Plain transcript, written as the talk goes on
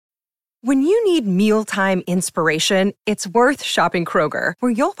When you need mealtime inspiration, it's worth shopping Kroger,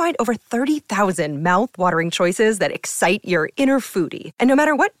 where you'll find over 30,000 mouth-watering choices that excite your inner foodie. And no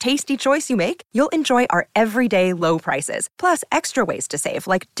matter what tasty choice you make, you'll enjoy our everyday low prices, plus extra ways to save,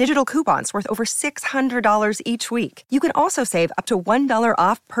 like digital coupons worth over $600 each week. You can also save up to $1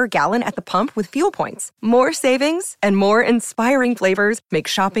 off per gallon at the pump with fuel points. More savings and more inspiring flavors make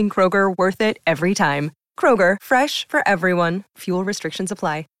shopping Kroger worth it every time. Kroger, fresh for everyone. Fuel restrictions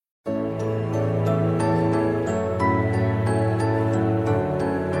apply.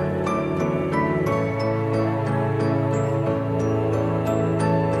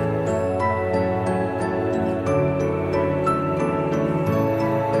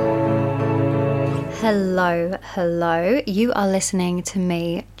 Hello. You are listening to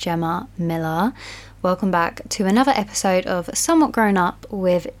me, Gemma Miller. Welcome back to another episode of Somewhat Grown Up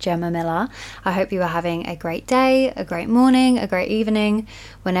with Gemma Miller. I hope you are having a great day, a great morning, a great evening,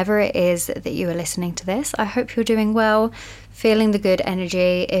 whenever it is that you are listening to this. I hope you're doing well, feeling the good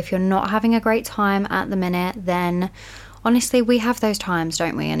energy. If you're not having a great time at the minute, then honestly, we have those times,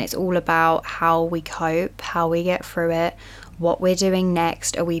 don't we? And it's all about how we cope, how we get through it, what we're doing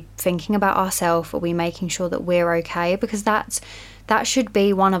next. Are we thinking about ourselves? Are we making sure that we're okay? Because that should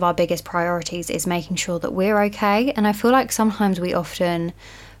be one of our biggest priorities, is making sure that we're okay. And I feel like sometimes we often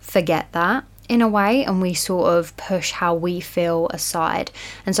forget that in a way, and we sort of push how we feel aside.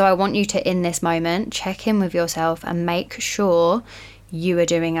 And so I want you to, in this moment, check in with yourself and make sure you are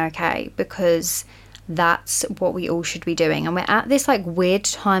doing okay, because that's what we all should be doing. And we're at this like weird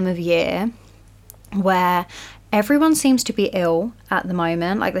time of year where everyone seems to be ill at the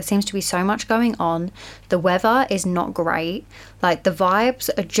moment. Like, there seems to be so much going on. The weather is not great. Like, the vibes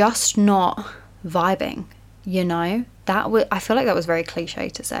are just not vibing, you know? I feel like that was very cliche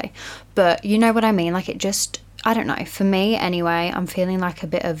to say, but you know what I mean? Like, it just, I don't know. For me, anyway, I'm feeling like a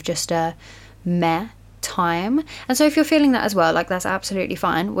bit of just a meh time. And so if you're feeling that as well, like, that's absolutely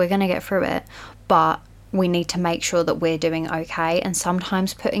fine. We're going to get through it. But we need to make sure that we're doing okay, and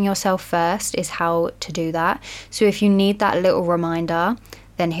sometimes putting yourself first is how to do that. So if you need that little reminder,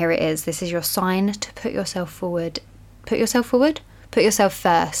 then here it is. This is your sign to put yourself forward. Put yourself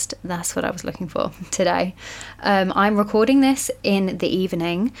first. That's what I was looking for today. I'm recording this in the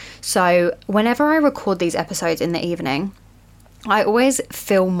evening, so whenever I record these episodes in the evening, I always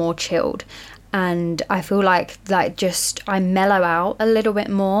feel more chilled. And I feel like just I mellow out a little bit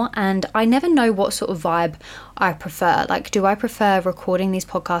more, and I never know what sort of vibe I prefer. Like, do I prefer recording these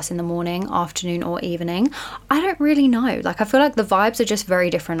podcasts in the morning, afternoon, or evening? I don't really know. Like, I feel like the vibes are just very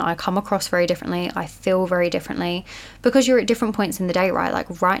different. I come across very differently. I feel very differently because you're at different points in the day, right?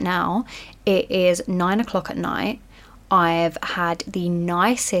 Like, right now it is 9 o'clock at night. I've had the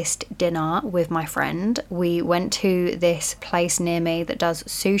nicest dinner with my friend. We went to this place near me that does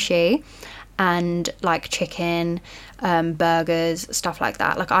sushi and like chicken, burgers, stuff like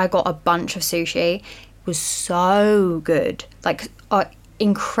that. Like, I got a bunch of sushi. It was so good, like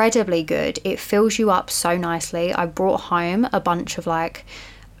incredibly good. It fills you up so nicely. I brought home a bunch of like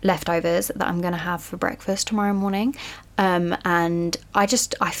leftovers that I'm gonna have for breakfast tomorrow morning, and I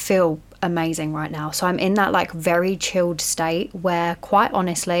feel amazing right now. So I'm in that like very chilled state where, quite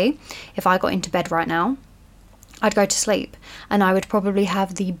honestly, if I got into bed right now, I'd go to sleep and I would probably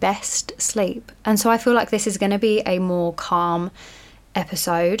have the best sleep. And so I feel like this is going to be a more calm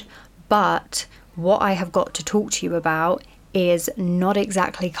episode, but what I have got to talk to you about is not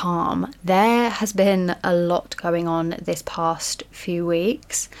exactly calm. There has been a lot going on this past few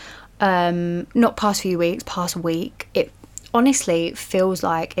weeks. Past week. It honestly feels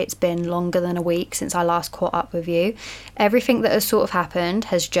like it's been longer than a week since I last caught up with you. Everything that has sort of happened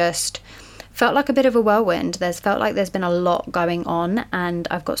has just felt like a bit of a whirlwind. Felt like there's been a lot going on, and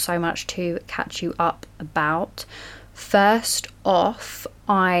I've got so much to catch you up about. First off,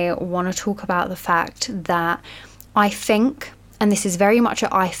 I want to talk about the fact that I think, and this is very much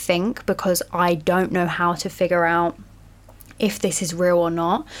a I think because I don't know how to figure out if this is real or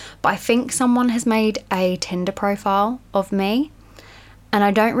not, but I think someone has made a Tinder profile of me, and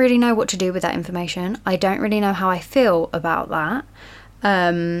I don't really know what to do with that information. I don't really know how I feel about that.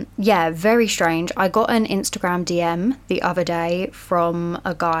 Very strange. I got an Instagram DM the other day from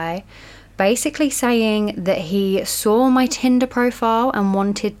a guy basically saying that he saw my Tinder profile and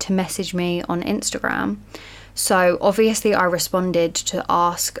wanted to message me on Instagram. So obviously I responded to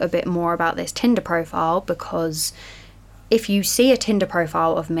ask a bit more about this Tinder profile, because if you see a Tinder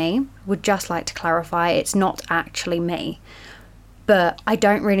profile of me, would just like to clarify, it's not actually me. But I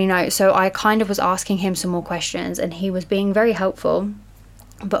don't really know. So I kind of was asking him some more questions and he was being very helpful.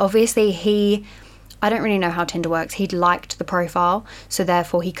 But obviously he I don't really know how Tinder works. He'd liked the profile, so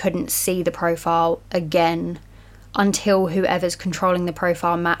therefore he couldn't see the profile again until whoever's controlling the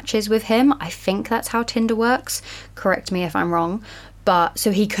profile matches with him. I think that's how Tinder works. Correct me if I'm wrong. But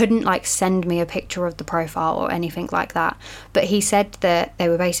so he couldn't like send me a picture of the profile or anything like that. But he said that they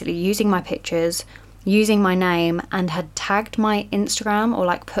were basically using my pictures, using my name, and had tagged my Instagram, or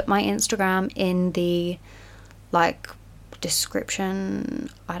like put my Instagram in the like description,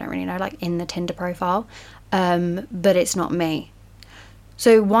 I don't really know, like in the Tinder profile, but it's not me.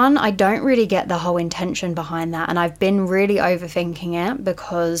 So one, I don't really get the whole intention behind that, and I've been really overthinking it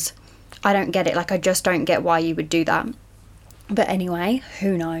because I don't get it. Like, I just don't get why you would do that. But anyway,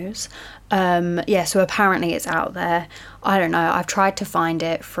 who knows? Yeah, so apparently it's out there. I don't know. I've tried to find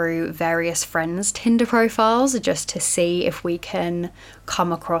it through various friends' Tinder profiles just to see if we can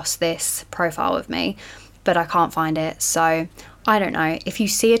come across this profile of me, but I can't find it. So I don't know. If you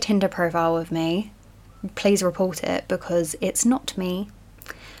see a Tinder profile of me, please report it because it's not me.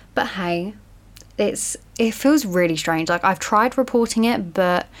 But hey, it feels really strange. Like, I've tried reporting it,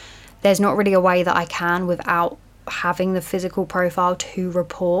 but there's not really a way that I can without having the physical profile to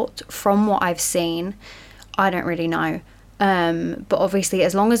report. From what I've seen, I don't really know. But obviously,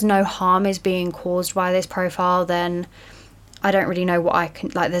 as long as no harm is being caused by this profile, then I don't really know what I can,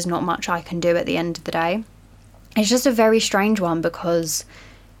 like, there's not much I can do at the end of the day. It's just a very strange one because,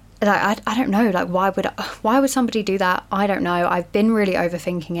 like, I don't know, like, why would somebody do that? I don't know. I've been really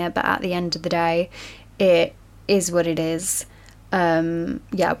overthinking it, but at the end of the day, it is what it is.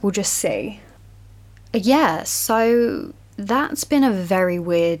 Yeah, we'll just see. Yeah, so that's been a very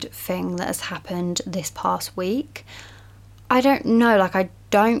weird thing that has happened this past week. I don't know, like, I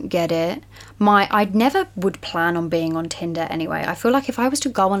don't get it. I never would plan on being on Tinder anyway. I feel like if I was to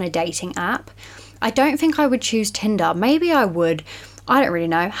go on a dating app, I don't think I would choose Tinder. Maybe I would. I don't really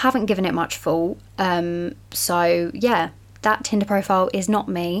know. Haven't given it much thought. So yeah, that Tinder profile is not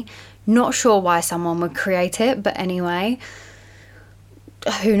me. Not sure why someone would create it, but anyway,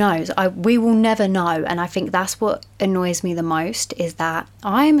 who knows? We will never know. And I think that's what annoys me the most, is that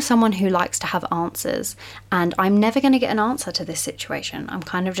I'm someone who likes to have answers, and I'm never going to get an answer to this situation. I'm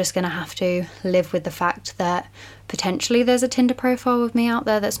kind of just going to have to live with the fact that potentially there's a Tinder profile of me out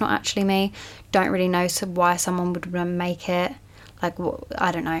there that's not actually me. Don't really know why someone would make it. Like,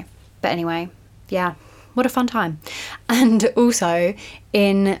 I don't know. But anyway, yeah, what a fun time. And also,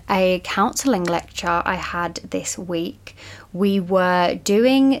 in a counselling lecture I had this week, we were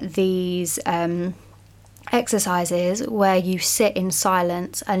doing these exercises where you sit in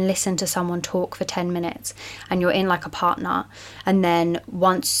silence and listen to someone talk for 10 minutes, and you're in like a partner, and then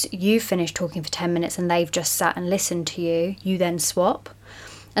once you've finished talking for 10 minutes and they've just sat and listened to you, you then swap.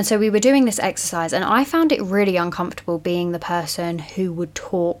 And so we were doing this exercise, and I found it really uncomfortable being the person who would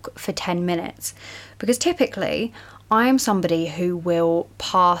talk for 10 minutes, because typically I'm somebody who will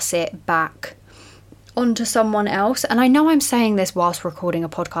pass it back onto someone else. And I know I'm saying this whilst recording a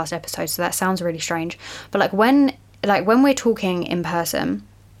podcast episode, so that sounds really strange, but like when we're talking in person,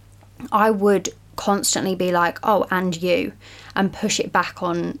 I would constantly be like, oh, and you, and push it back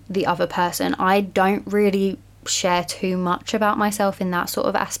on the other person. I don't really share too much about myself in that sort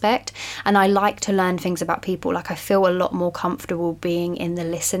of aspect, and I like to learn things about people. Like, I feel a lot more comfortable being in the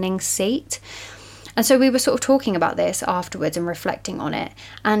listening seat. And so we were sort of talking about this afterwards and reflecting on it,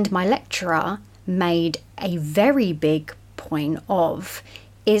 and my lecturer made a very big point of,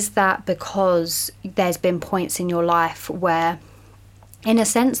 is that because there's been points in your life where, in a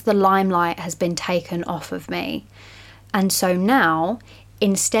sense, the limelight has been taken off of me, and so now,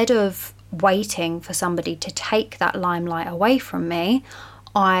 instead of waiting for somebody to take that limelight away from me,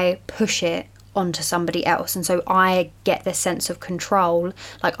 I push it onto somebody else. And so I get this sense of control,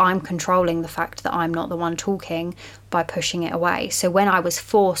 like I'm controlling the fact that I'm not the one talking by pushing it away. So when I was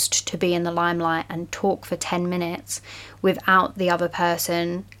forced to be in the limelight and talk for 10 minutes without the other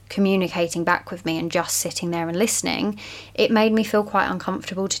person communicating back with me and just sitting there and listening, it made me feel quite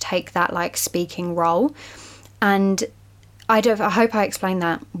uncomfortable to take that like speaking role. And I hope I explained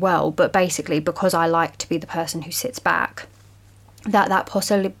that well, but basically, because I like to be the person who sits back, that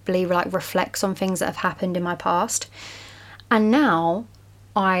possibly like reflects on things that have happened in my past. And now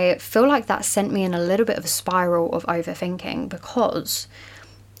I feel like that sent me in a little bit of a spiral of overthinking, because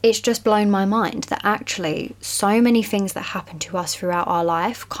it's just blown my mind that actually so many things that happen to us throughout our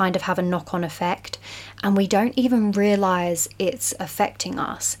life kind of have a knock-on effect, and we don't even realise it's affecting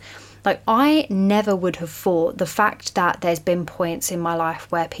us. Like, I never would have thought the fact that there's been points in my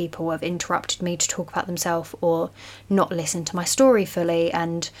life where people have interrupted me to talk about themselves or not listened to my story fully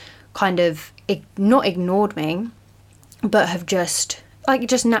and kind of not ignored me, but have just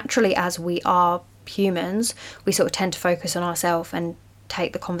naturally, as we are humans, we sort of tend to focus on ourselves and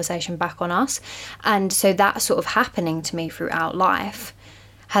take the conversation back on us. And so that sort of happening to me throughout life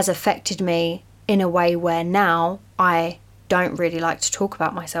has affected me in a way where now I don't really like to talk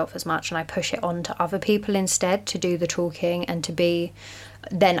about myself as much, and I push it on to other people instead to do the talking, and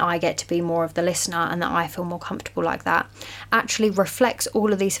then I get to be more of the listener, and that I feel more comfortable like that. Actually reflects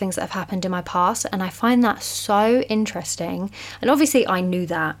all of these things that have happened in my past, and I find that so interesting. And obviously I knew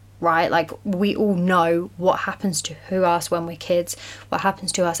that, right? Like, we all know what happens to us when we're kids, what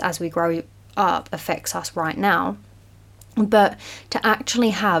happens to us as we grow up affects us right now. But to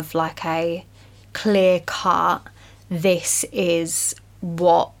actually have like a clear cut, this is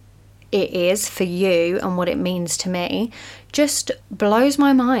what it is for you and what it means to me, just blows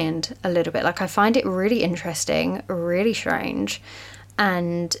my mind a little bit. Like, I find it really interesting, really strange.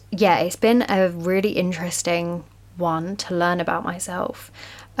 And yeah, it's been a really interesting one to learn about myself.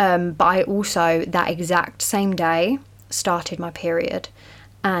 But I also, that exact same day, started my period.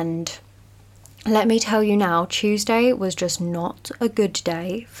 And let me tell you now, Tuesday was just not a good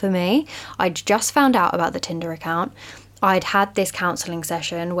day for me. I'd just found out about the Tinder account. I'd had this counselling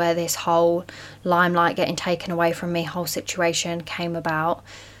session where this whole limelight getting taken away from me whole situation came about,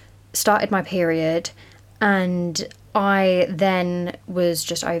 started my period, and I then was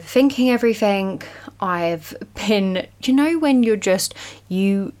just overthinking everything. I've been, when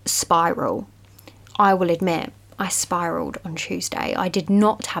you spiral. I will admit, I spiraled on Tuesday. I did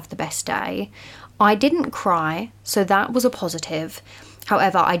not have the best day. I didn't cry, so that was a positive.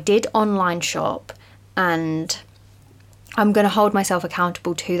 However, I did online shop, and I'm going to hold myself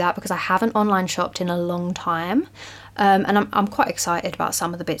accountable to that because I haven't online shopped in a long time. And I'm quite excited about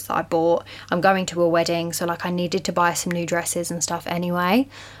some of the bits that I bought. I'm going to a wedding, so like I needed to buy some new dresses and stuff anyway.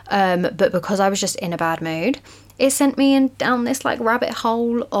 But because I was just in a bad mood, it sent me down this like rabbit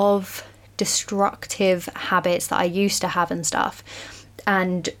hole of destructive habits that I used to have and stuff.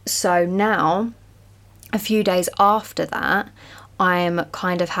 And so now, a few days after that, I'm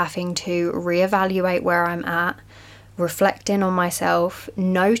kind of having to reevaluate where I'm at, reflecting on myself,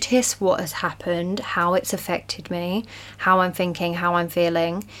 notice what has happened, how it's affected me, how I'm thinking, how I'm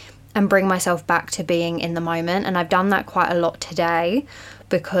feeling, and bring myself back to being in the moment. And I've done that quite a lot today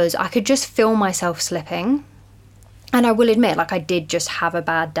because I could just feel myself slipping. And I will admit, like, I did just have a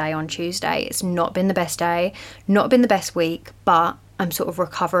bad day on Tuesday. It's not been the best day, not been the best week, but I'm sort of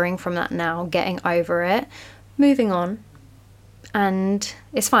recovering from that now, getting over it, moving on. And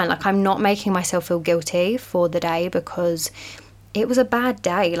it's fine. Like, I'm not making myself feel guilty for the day because it was a bad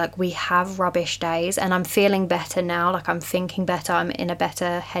day. Like, we have rubbish days, and I'm feeling better now. Like, I'm thinking better. I'm in a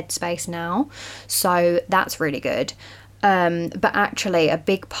better headspace now. So that's really good. But actually a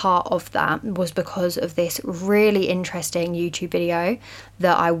big part of that was because of this really interesting YouTube video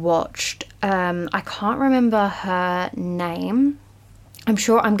that I watched. I can't remember her name. I'm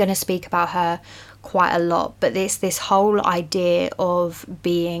sure I'm going to speak about her quite a lot, but this whole idea of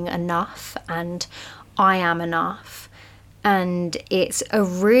being enough and I am enough, and it's a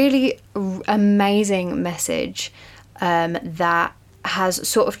really amazing message that has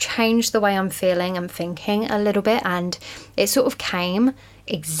sort of changed the way I'm feeling and thinking a little bit, and it sort of came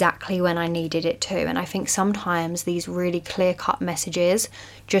exactly when I needed it to. And I think sometimes these really clear-cut messages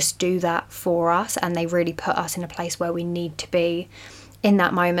just do that for us, and they really put us in a place where we need to be in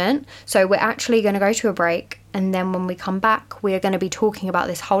that moment. So we're actually going to go to a break, and then when we come back, we are going to be talking about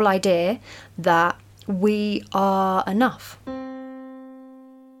this whole idea that we are enough.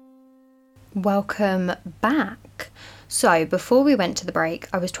 Welcome back. So before we went to the break,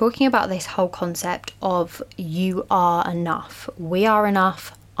 I was talking about this whole concept of you are enough. We are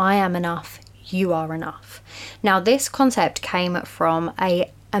enough. I am enough. You are enough. Now, this concept came from an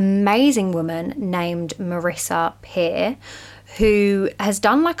amazing woman named Marissa Peer, who has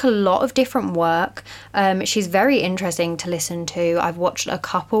done like a lot of different work. She's very interesting to listen to. I've watched a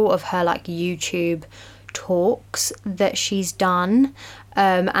couple of her like YouTube talks that she's done,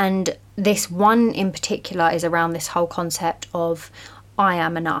 and this one in particular is around this whole concept of I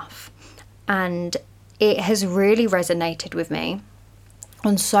am enough, and it has really resonated with me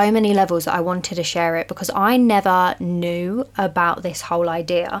on so many levels that I wanted to share it because I never knew about this whole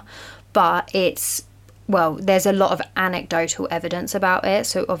idea, but there's a lot of anecdotal evidence about it,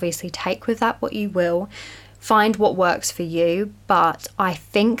 so obviously take with that what you will. Find what works for you, but I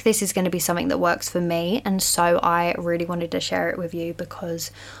think this is going to be something that works for me, and so I really wanted to share it with you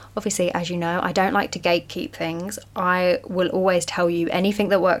because obviously, as you know, I don't like to gatekeep things. I will always tell you anything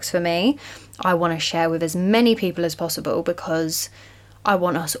that works for me. I want to share with as many people as possible because I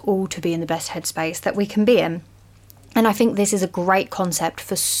want us all to be in the best headspace that we can be in. And I think this is a great concept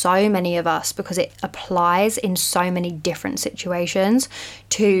for so many of us because it applies in so many different situations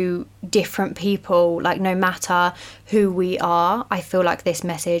to different people. Like, no matter who we are, I feel like this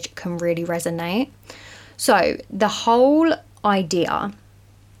message can really resonate. So the whole idea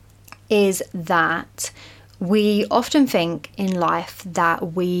is that we often think in life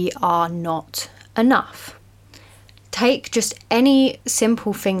that we are not enough. Take just any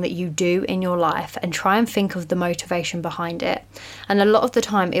simple thing that you do in your life and try and think of the motivation behind it. And a lot of the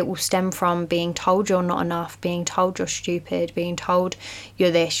time it will stem from being told you're not enough, being told you're stupid, being told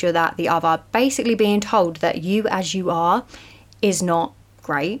you're this, you're that, the other. Basically being told that you as you are is not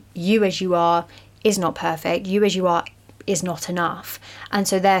great. You as you are is not perfect. You as you are is not enough. And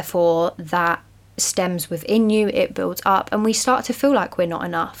so therefore that stems within you, it builds up, and we start to feel like we're not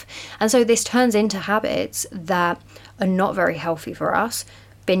enough. And so this turns into habits that are not very healthy for us.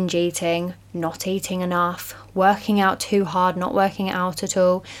 Binge eating, not eating enough, working out too hard, not working out at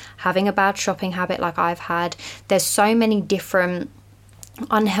all, having a bad shopping habit like I've had. There's so many different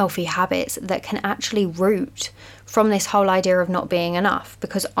unhealthy habits that can actually root from this whole idea of not being enough,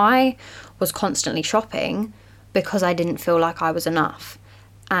 because I was constantly shopping because I didn't feel like I was enough.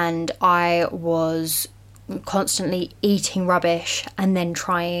 And I was constantly eating rubbish and then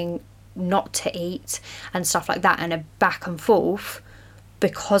trying not to eat and stuff like that, and a back and forth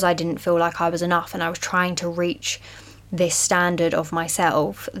because I didn't feel like I was enough. And I was trying to reach this standard of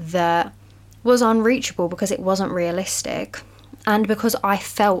myself that was unreachable because it wasn't realistic, and because I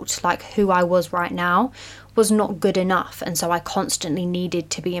felt like who I was right now was not good enough. And so I constantly needed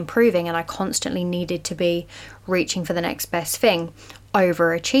to be improving, and I constantly needed to be reaching for the next best thing,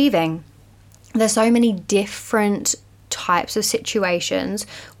 overachieving. There's so many different types of situations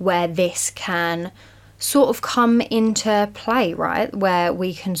where this can sort of come into play, right? Where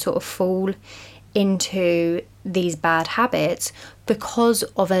we can sort of fall into these bad habits because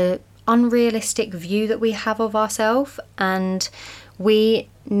of an unrealistic view that we have of ourselves, and we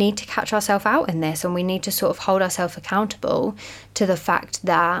need to catch ourselves out in this, and we need to sort of hold ourselves accountable to the fact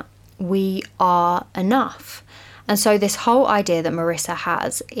that we are enough. And so this whole idea that Marissa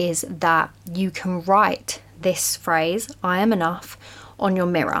has is that you can write this phrase, I am enough, on your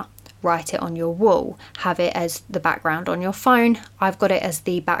mirror. Write it on your wall. Have it as the background on your phone. I've got it as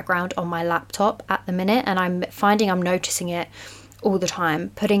the background on my laptop at the minute, and I'm finding I'm noticing it all the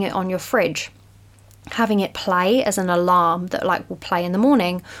time. Putting it on your fridge. Having it play as an alarm that like will play in the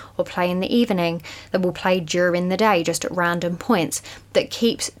morning or play in the evening, that will play during the day just at random points, that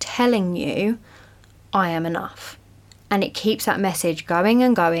keeps telling you I am enough. And it keeps that message going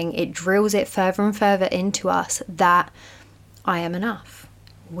and going. It drills it further and further into us that I am enough.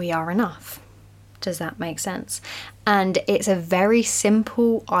 We are enough. Does that make sense? And it's a very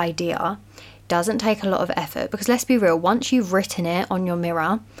simple idea. Doesn't take a lot of effort, because let's be real, once you've written it on your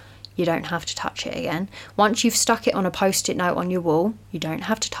mirror, you don't have to touch it again. Once you've stuck it on a post-it note on your wall, you don't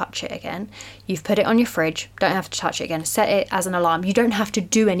have to touch it again. You've put it on your fridge, don't have to touch it again. Set it as an alarm. You don't have to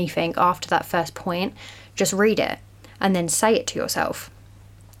do anything after that first point. Just read it and then say it to yourself.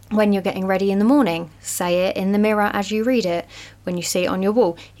 When you're getting ready in the morning, say it in the mirror as you read it. When you see it on your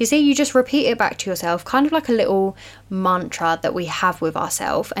wall, you see, you just repeat it back to yourself, kind of like a little mantra that we have with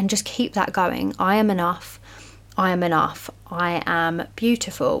ourselves, and just keep that going. I am enough. I am enough. I am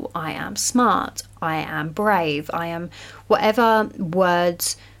beautiful. I am smart. I am brave. I am whatever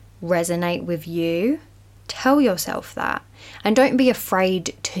words resonate with you. Tell yourself that. And don't be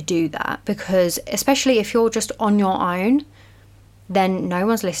afraid to do that, because especially if you're just on your own, then no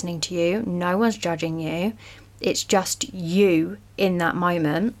one's listening to you. No one's judging you. It's just you in that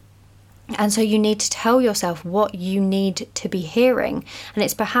moment. And so you need to tell yourself what you need to be hearing. And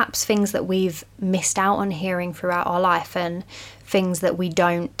it's perhaps things that we've missed out on hearing throughout our life and things that we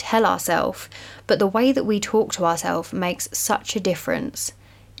don't tell ourselves. But the way that we talk to ourselves makes such a difference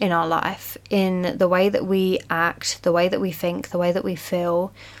in our life, in the way that we act, the way that we think, the way that we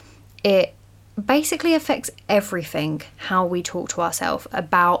feel. It basically affects everything, how we talk to ourselves,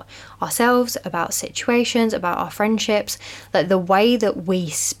 about situations, about our friendships. Like, the way that we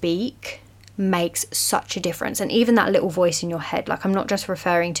speak makes such a difference. And even that little voice in your head, like, I'm not just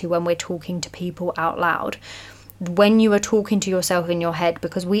referring to when we're talking to people out loud. When you are talking to yourself in your head,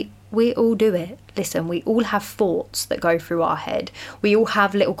 because we all do it. Listen, we all have thoughts that go through our head. We all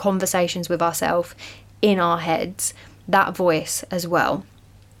have little conversations with ourselves in our heads. That voice as well.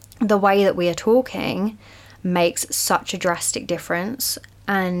 The way that we are talking makes such a drastic difference.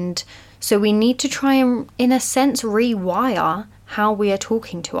 And so we need to try and, in a sense, rewire how we are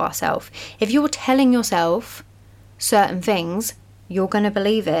talking to ourselves. If you're telling yourself certain things, you're going to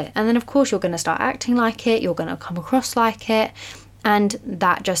believe it. And then of course you're going to start acting like it, you're going to come across like it, and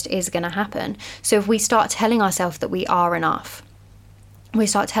that just is going to happen. So if we start telling ourselves that we are enough, we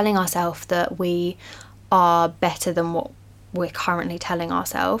start telling ourselves that we are better than what we're currently telling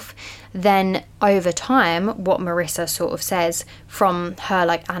ourselves, then over time, what Marissa sort of says from her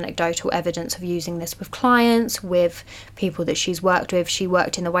like anecdotal evidence of using this with clients, with people that she's worked with, she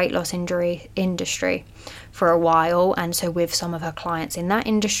worked in the weight loss industry for a while, and so with some of her clients in that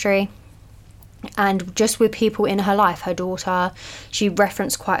industry, and just with people in her life, her daughter, she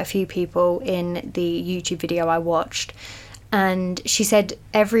referenced quite a few people in the YouTube video I watched, and she said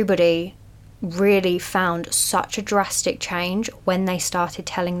everybody really found such a drastic change when they started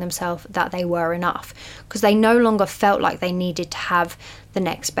telling themselves that they were enough, because they no longer felt like they needed to have the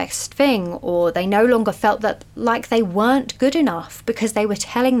next best thing, or they no longer felt that like they weren't good enough, because they were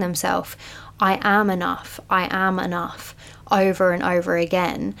telling themselves, I am enough, over and over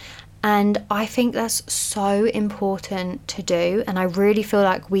again. And I think that's so important to do, and I really feel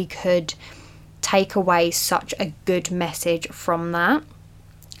like we could take away such a good message from that.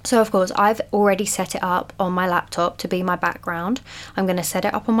 So of course, I've already set it up on my laptop to be my background. I'm going to set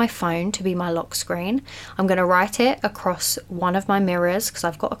it up on my phone to be my lock screen. I'm going to write it across one of my mirrors, because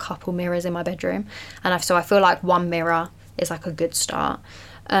I've got a couple mirrors in my bedroom. And so I feel like one mirror is like a good start.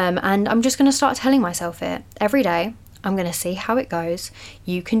 And I'm just going to start telling myself it every day. I'm going to see how it goes.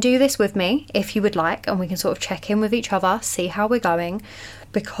 You can do this with me if you would like, and we can sort of check in with each other, see how we're going,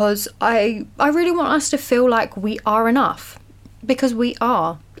 because I really want us to feel like we are enough, because we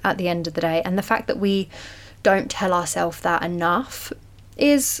are at the end of the day. And the fact that we don't tell ourselves that enough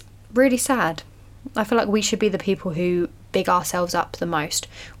is really sad. I feel like we should be the people who big ourselves up the most.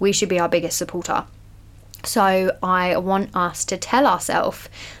 We should be our biggest supporter. So I want us to tell ourselves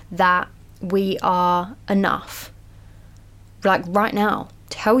that we are enough. Like right now,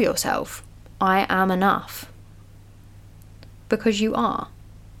 tell yourself, I am enough. Because you are.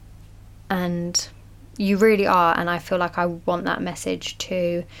 And you really are. And I feel like I want that message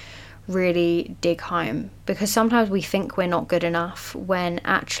to really dig home. Because sometimes we think we're not good enough, when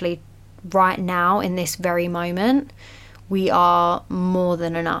actually right now in this very moment, we are more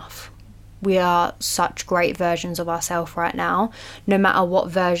than enough. We are such great versions of ourselves right now. No matter what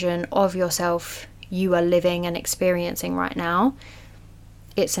version of yourself you are living and experiencing right now,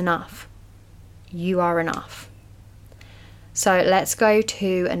 it's enough. You are enough. So let's go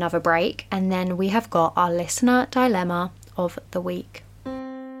to another break, and then we have got our listener dilemma of the week.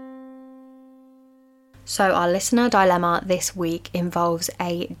 So our listener dilemma this week involves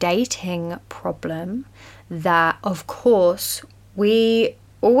a dating problem that, of course,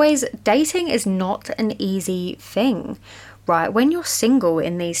 dating is not an easy thing, right? When you're single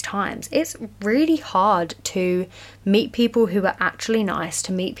in these times, it's really hard to meet people who are actually nice,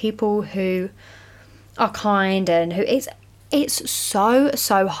 to meet people who are kind, and who it's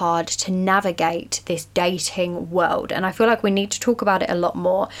so hard to navigate this dating world. And I feel like we need to talk about it a lot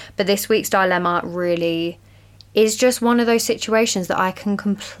more. But this week's dilemma really is just one of those situations that I can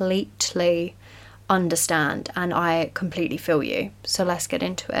completely understand, and I completely feel you. So let's get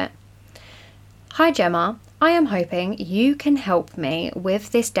into it. Hi Gemma, I am hoping you can help me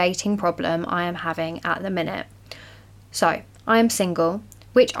with this dating problem I am having at the minute. So, I am single,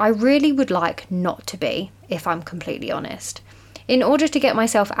 which I really would like not to be, if I'm completely honest. In order to get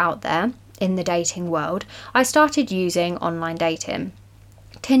myself out there in the dating world, I started using online dating.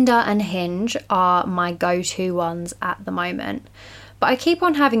 Tinder and Hinge are my go-to ones at the moment. But I keep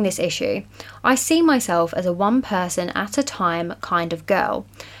on having this issue. I see myself as a one person at a time kind of girl.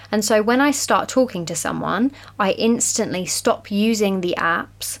 And so when I start talking to someone, I instantly stop using the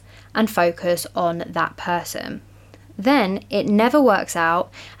apps and focus on that person. Then it never works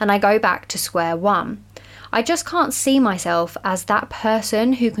out, and I go back to square one. I just can't see myself as that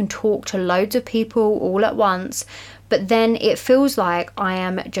person who can talk to loads of people all at once, but then it feels like I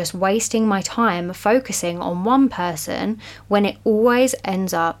am just wasting my time focusing on one person when it always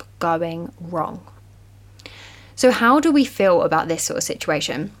ends up going wrong. So how do we feel about this sort of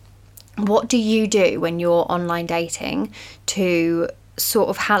situation? What do you do when you're online dating to sort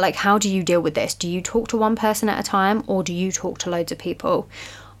of how do you deal with this? Do you talk to one person at a time, or do you talk to loads of people?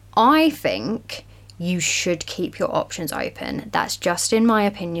 I think you should keep your options open. That's just in my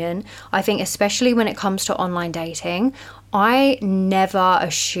opinion. I think especially when it comes to online dating, I never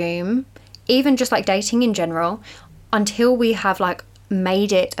assume, even just like dating in general, until we have like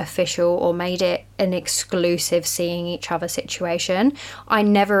made it official or made it an exclusive seeing each other situation, I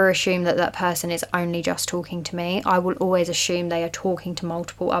never assume that that person is only just talking to me. I will always assume they are talking to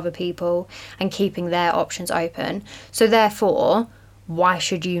multiple other people and keeping their options open. So therefore, why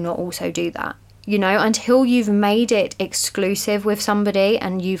should you not also do that? You know, until you've made it exclusive with somebody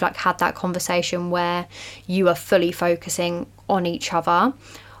and you've like had that conversation where you are fully focusing on each other,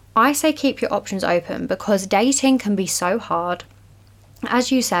 I say keep your options open, because dating can be so hard.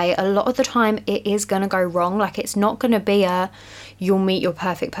 As you say, a lot of the time it is going to go wrong. Like, it's not going to be you'll meet your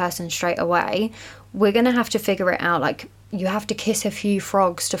perfect person straight away. We're going to have to figure it out. Like, you have to kiss a few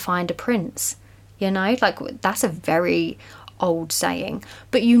frogs to find a prince, you know? Like, that's a very old saying,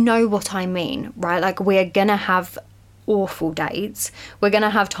 but you know what I mean, right? Like, we're going to have awful dates. We're going to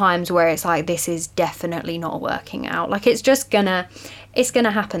have times where it's like, this is definitely not working out. Like, it's going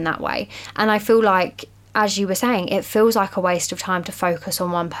to happen that way. And I feel like, as you were saying, it feels like a waste of time to focus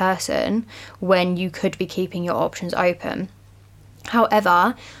on one person when you could be keeping your options open.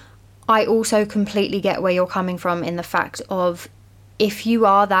 However, I also completely get where you're coming from in the fact of, if you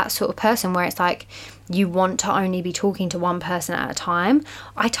are that sort of person where it's like you want to only be talking to one person at a time,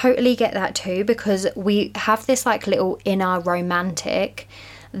 I totally get that too, because we have this like little inner romantic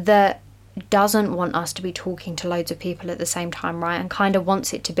that doesn't want us to be talking to loads of people at the same time, right? And kind of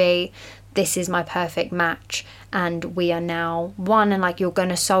wants it to be, this is my perfect match and we are now one, and like you're going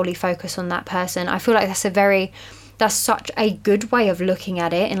to solely focus on that person. I feel like that's such a good way of looking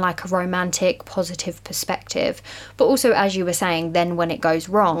at it in like a romantic, positive perspective. But also, as you were saying, then when it goes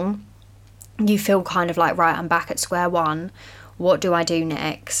wrong, you feel kind of like, right, I'm back at square one. What do I do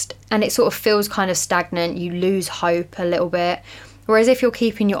next? And it sort of feels kind of stagnant. You lose hope a little bit. Whereas if you're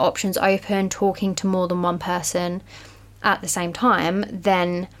keeping your options open, talking to more than one person at the same time,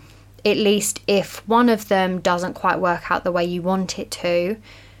 then at least if one of them doesn't quite work out the way you want it to,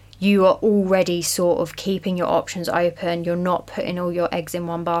 you are already sort of keeping your options open. You're not putting all your eggs in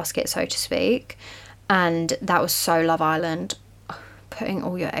one basket, so to speak. And that was so Love Island, putting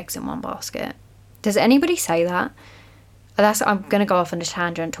all your eggs in one basket. Does anybody say that? I'm going to go off on a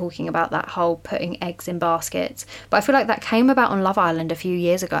tangent talking about that whole putting eggs in baskets. But I feel like that came about on Love Island a few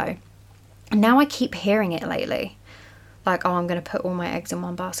years ago. And now I keep hearing it lately. Like, oh, I'm going to put all my eggs in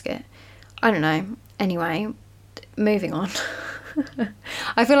one basket. I don't know. Anyway, moving on.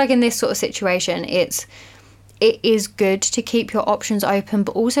 I feel like in this sort of situation, it is good to keep your options open,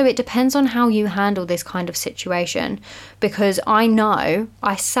 but also it depends on how you handle this kind of situation. Because I know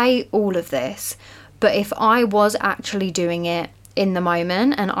I say all of this, but if I was actually doing it in the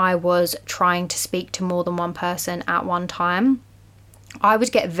moment and I was trying to speak to more than one person at one time, I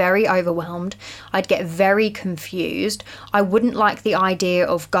would get very overwhelmed. I'd get very confused. I wouldn't like the idea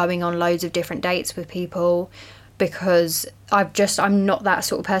of going on loads of different dates with people, because I'm not that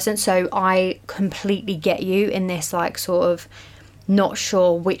sort of person. So I completely get you in this like sort of not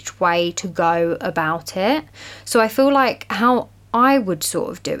sure which way to go about it. So I feel like how I would sort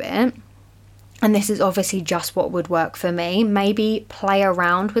of do it, and this is obviously just what would work for me, maybe play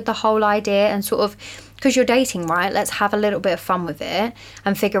around with the whole idea and sort of, because you're dating, right? Let's have a little bit of fun with it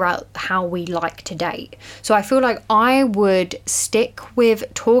and figure out how we like to date. So I feel like I would stick with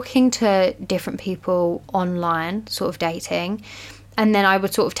talking to different people online, sort of dating, and then I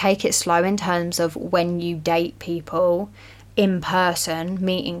would sort of take it slow in terms of when you date people in person,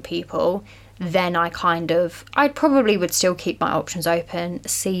 meeting people, then I probably would still keep my options open,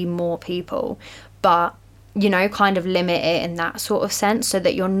 see more people, but, you know, kind of limit it in that sort of sense, so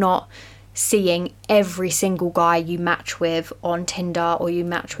that you're not seeing every single guy you match with on Tinder or you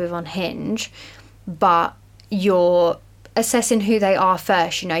match with on Hinge, but you're assessing who they are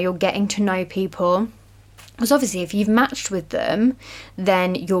first. You know, you're getting to know people, because obviously if you've matched with them,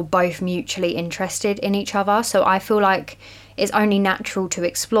 then you're both mutually interested in each other. So I feel like it's only natural to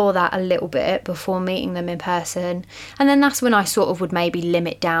explore that a little bit before meeting them in person. And then that's when I sort of would maybe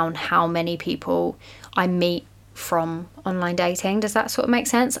limit down how many people I meet from online dating. Does that sort of make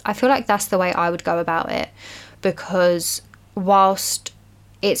sense? I feel like that's the way I would go about it, because whilst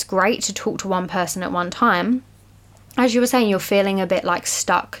it's great to talk to one person at one time, as you were saying, you're feeling a bit like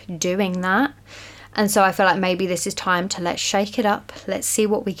stuck doing that. And so I feel like maybe this is time to let's shake it up. Let's see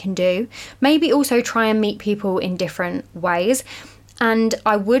what we can do. Maybe also try and meet people in different ways. And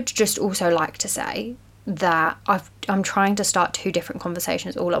I would just also like to say that I'm trying to start 2 different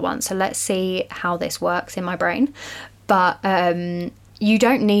conversations all at once. So let's see how this works in my brain. But you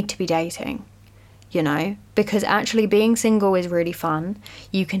don't need to be dating, you know, because actually being single is really fun.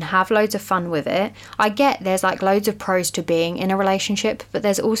 You can have loads of fun with it. I get there's like loads of pros to being in a relationship, but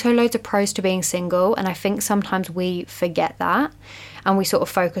there's also loads of pros to being single. And I think sometimes we forget that and we sort of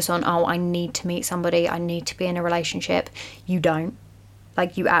focus on, oh, I need to meet somebody, I need to be in a relationship. You don't.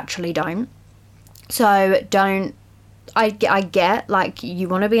 Like, you actually don't. So don't I get like you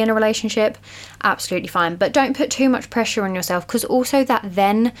want to be in a relationship, absolutely fine, but don't put too much pressure on yourself, because also that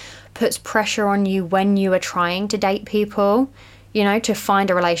then puts pressure on you when you are trying to date people, you know, to find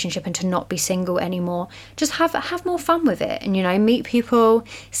a relationship and to not be single anymore. Just have more fun with it, and, you know, meet people,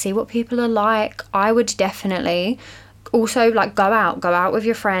 see what people are like. I would definitely also like go out with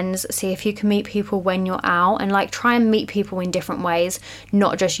your friends, see if you can meet people when you're out, and like try and meet people in different ways,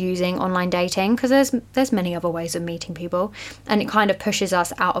 not just using online dating, because there's many other ways of meeting people, and it kind of pushes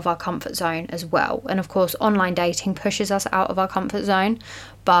us out of our comfort zone as well. And of course online dating pushes us out of our comfort zone,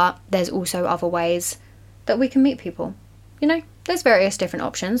 but there's also other ways that we can meet people. You know, there's various different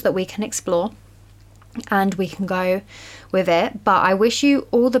options that we can explore, and we can go with it. But I wish you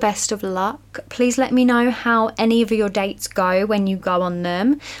all the best of luck. Please let me know how any of your dates go when you go on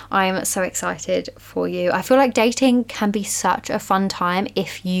them. I am so excited for you. I feel like dating can be such a fun time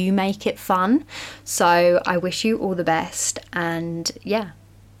if you make it fun. So I wish you all the best, and I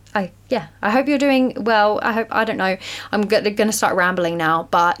hope you're doing well. I don't know, I'm gonna start rambling now,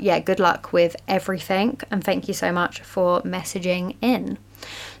 but yeah, good luck with everything, and thank you so much for messaging in.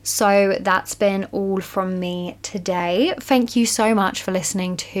 So that's been all from me today. Thank you so much for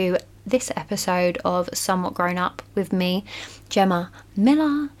listening to this episode of Somewhat Grown Up with me, Gemma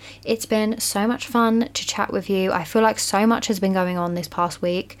Miller. It's been so much fun to chat with you. I feel like so much has been going on this past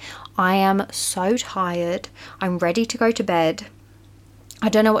week. I am so tired. I'm ready to go to bed. I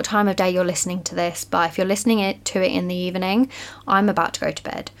don't know what time of day you're listening to this, but if you're listening to it in the evening, I'm about to go to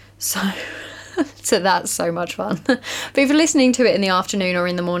bed. So that's so much fun. But if you're listening to it in the afternoon or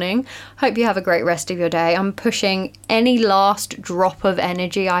in the morning, hope you have a great rest of your day. I'm pushing any last drop of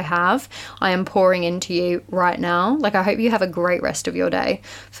energy I have. I am pouring into you right now. Like, I hope you have a great rest of your day.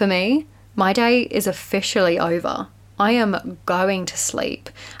 For me, my day is officially over. I am going to sleep,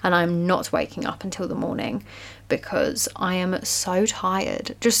 and I'm not waking up until the morning because I am so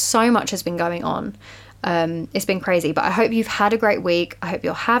tired. Just so much has been going on. It's been crazy, but I hope you've had a great week. I hope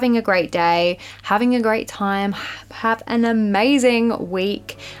you're having a great day, having a great time. Have an amazing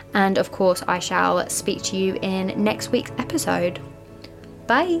week. And of course, I shall speak to you in next week's episode.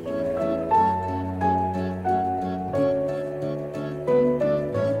 Bye.